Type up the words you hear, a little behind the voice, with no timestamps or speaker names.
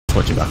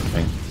Towards your back, I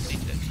think.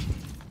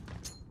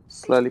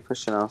 Slowly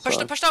pushing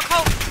outside. Push down,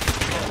 Cole!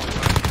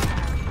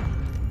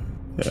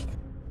 Yeah.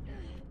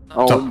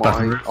 Oh Top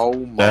my, back. oh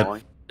Dead.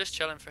 my. Just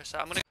chilling for a sec.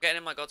 I'm gonna get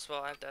in my god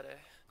spot. I have daddy.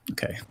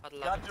 Okay. I'd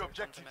love it.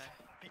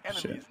 The enemy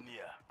Shit. is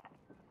near.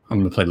 I'm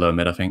gonna play low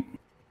mid, I think.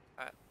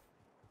 Alright.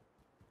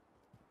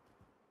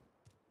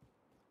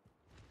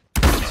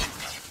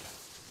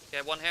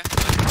 Yeah, one here.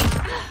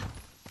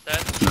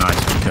 Dead.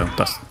 Nice, good kill.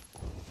 That's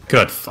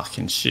good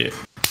fucking shit.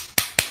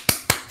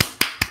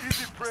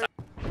 Easy prey.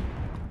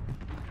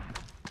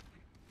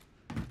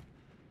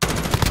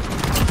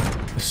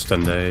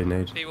 Stun they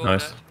need. Be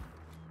Nice. dead.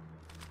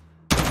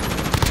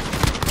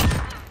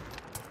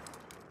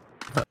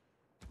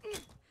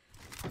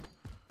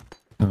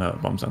 No,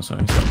 bombs down,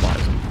 sorry. He's got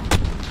fires in.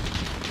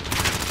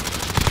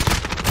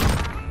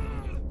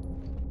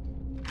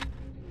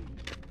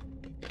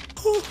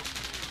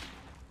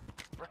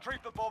 Retrieve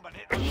the bomb and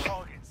hit the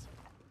targets.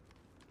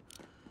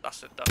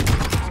 That's it, done.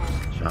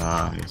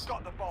 Nice.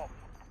 Got the bomb.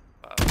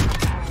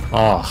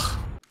 Oh.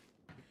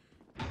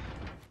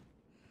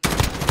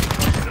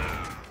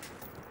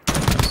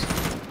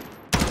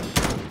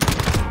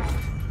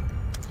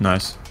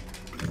 Nice.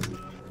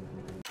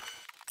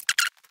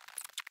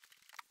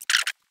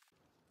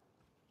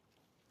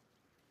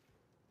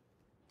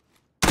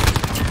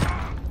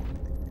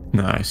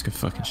 Nice, good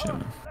fucking shit,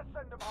 man. Let's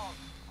send them home.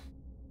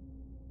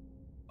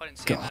 I didn't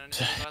see him God.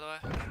 anything, by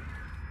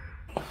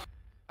the way.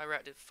 I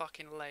reacted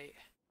fucking late.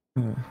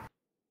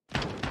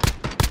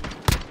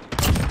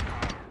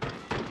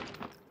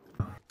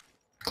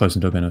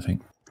 Closing door bin, I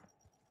think.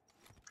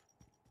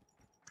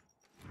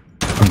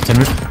 On the tin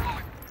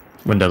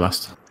roof. Window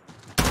last.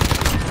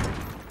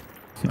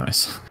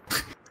 Nice.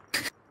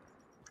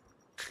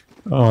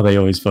 Oh, they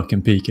always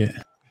fucking peek it.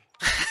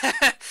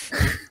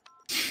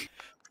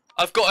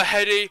 I've got a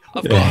heady.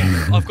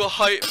 I've got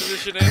height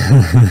positioning.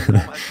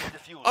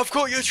 I've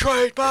got your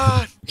trade,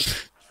 man.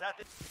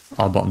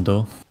 Our bottom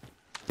door.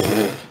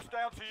 It's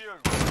down to you.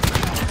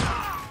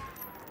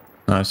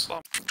 Nice.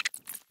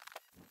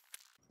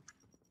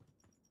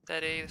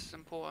 Steady. This is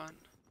important.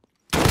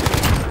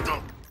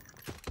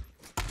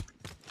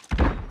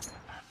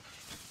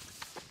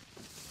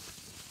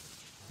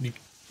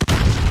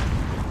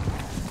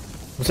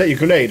 Was that your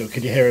grenade, or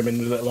could you hear him in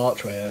the little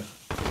archway here?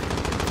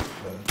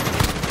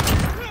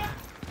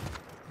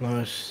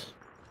 Nice.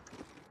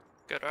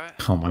 Good, right?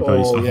 Oh my god,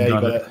 he's Oh, fucking yeah, you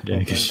got got it. it. Yeah,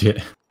 Well good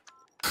shit.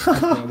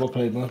 Yeah, well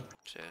played, man.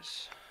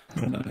 Cheers.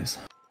 Very nice.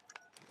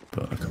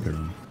 But I could be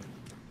wrong.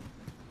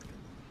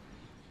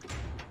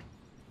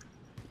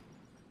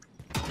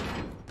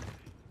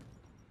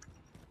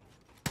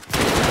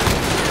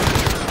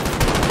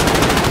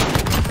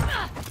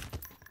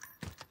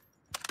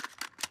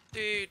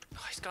 Dude,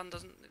 oh, his gun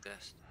doesn't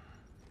exist.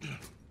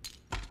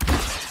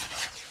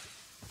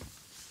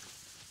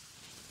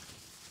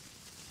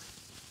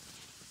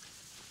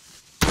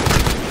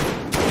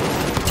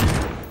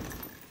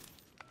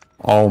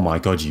 Oh my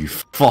god, you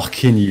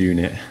fucking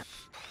unit.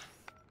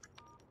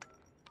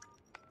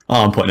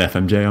 Oh, I'm putting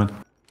FMJ on.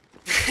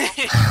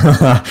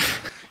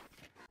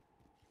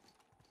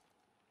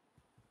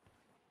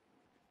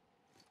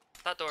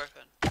 That door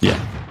open. Yeah,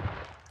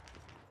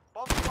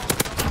 Bomb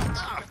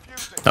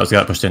defusing. that was the guy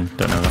that pushed in.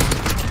 Don't know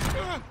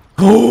that.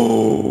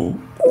 Oh!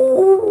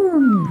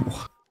 Ooh.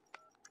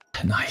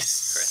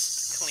 Nice.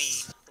 Crisp,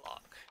 clean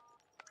block.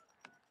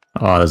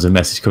 Oh, there's a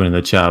message coming in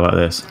the chat about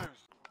this. 30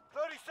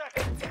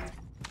 seconds.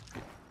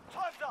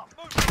 Time's up.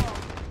 Move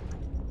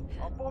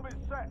along. Our bomb is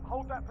set.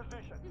 Hold that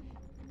position.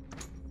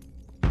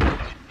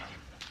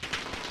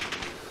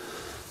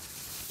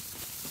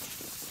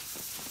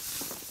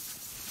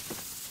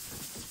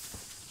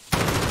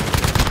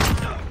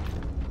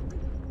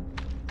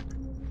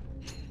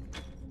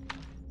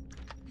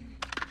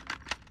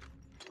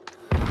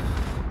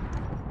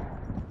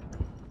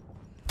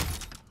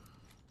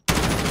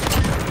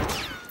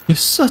 You're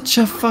such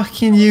a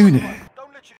fucking unit.